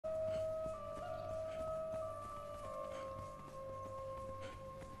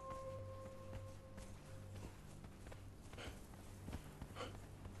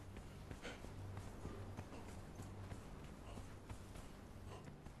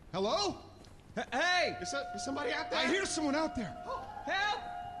Hello? Hey! Is somebody out there? I hear someone out there. Help!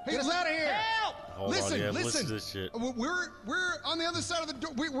 Hey, get us out of here! Help! Hold on, yeah, listen to this shit. We're on the other side of the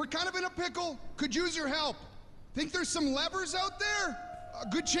door. We're kind of in a pickle. Could use your help. Think there's some levers out there? A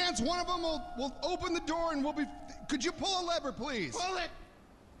good chance one of them will open the door and we'll be... Could you pull a lever, please? Pull it!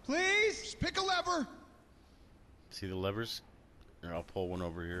 Please? Just pick a lever. See the levers? Here, I'll pull one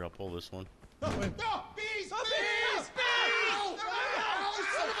over here. I'll pull this one. No! Bees! Bees! Bees!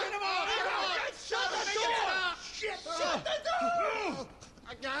 Shut the door!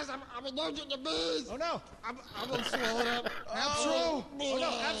 Guys, I'm allergic to bees. Oh no! I'm gonna swallow it up. Absro! Oh no!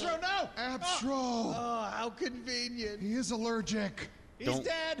 Absro, no! Absro! Oh, how convenient. He is allergic. He's Don't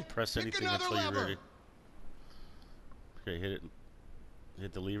dead. press Pick anything another until you're lever. ready. Okay, hit it.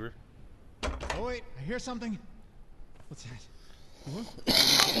 Hit the lever. Oh wait, I hear something. What's that?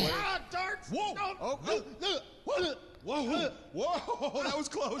 Ah, darts! Whoa! Oh, whoa! Whoa! Whoa! That was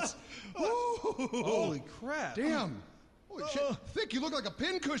close. Holy crap! Damn! Holy shit! Thick, you look like a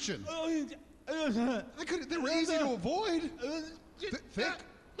pincushion. They were easy to avoid. Thick?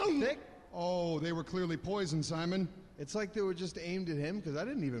 Thick? Oh, they were clearly poisoned, Simon. It's like they were just aimed at him because I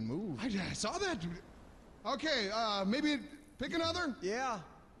didn't even move. I saw that. Okay, maybe pick another. Yeah.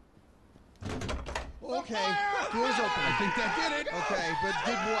 Okay, Fire! door's open. I think that did it. Okay, but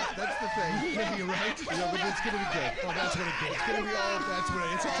did what? That's the thing. Yeah, you're right. Yeah, but it's gonna be good. Oh, that's what it did. It's gonna be all. That's what it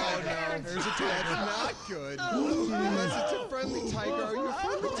is. It's a tiger. No, There's a tiger. that's not good. Unless it's a friendly tiger, are you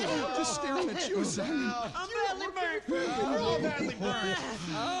friendly to me? Just staring at you, Simon. I'm badly burnt. We're all badly burned.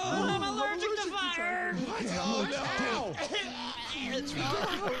 I'm allergic to fire. Oh,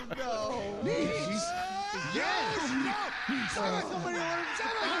 Oh no. Neebs. Yes. Simon. Somebody ordered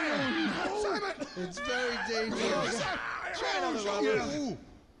Simon. It's very dangerous. Try another level.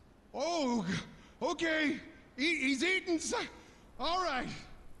 Oh, okay. He's eating. All right.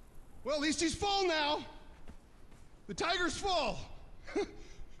 Well, at least he's full now. The tiger's full.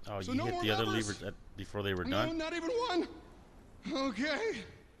 Oh, So you no hit more the other levers? levers before they were No, done? not even one. Okay.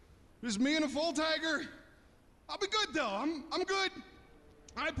 Just me and a full tiger. I'll be good though. I'm good.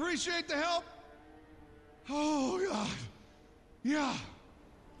 I appreciate the help. Oh God. Yeah.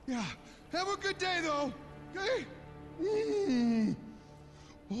 Yeah. Have a good day though. Okay?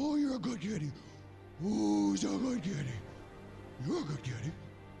 Oh, you're a good kitty. Who's a good kitty? You're a good kitty.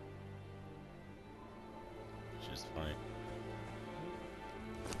 It's just funny.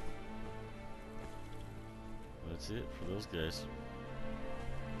 That's it for those guys.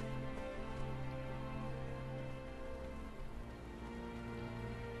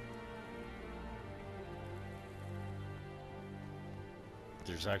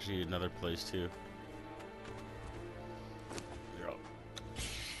 There's actually another place too. Here,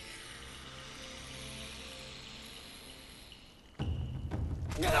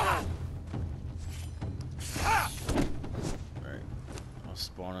 Alright. I'll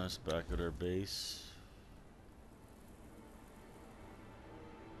spawn us back at our base.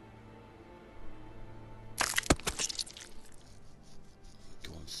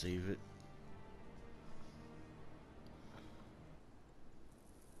 Go and save it.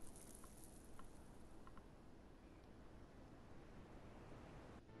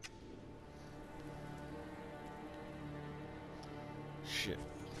 Shit.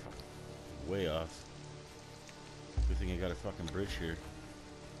 Way off. Good thing I got a fucking bridge here.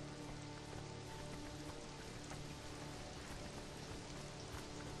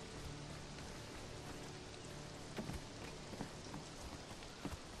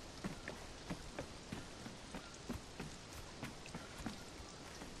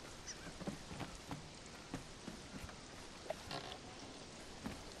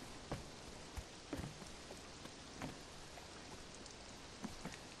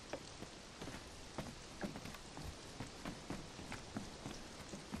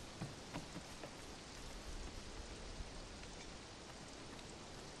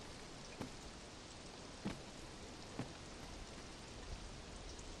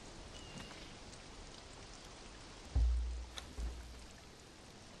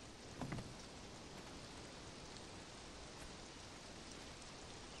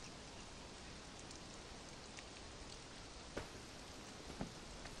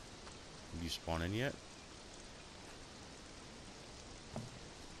 You spawn in yet?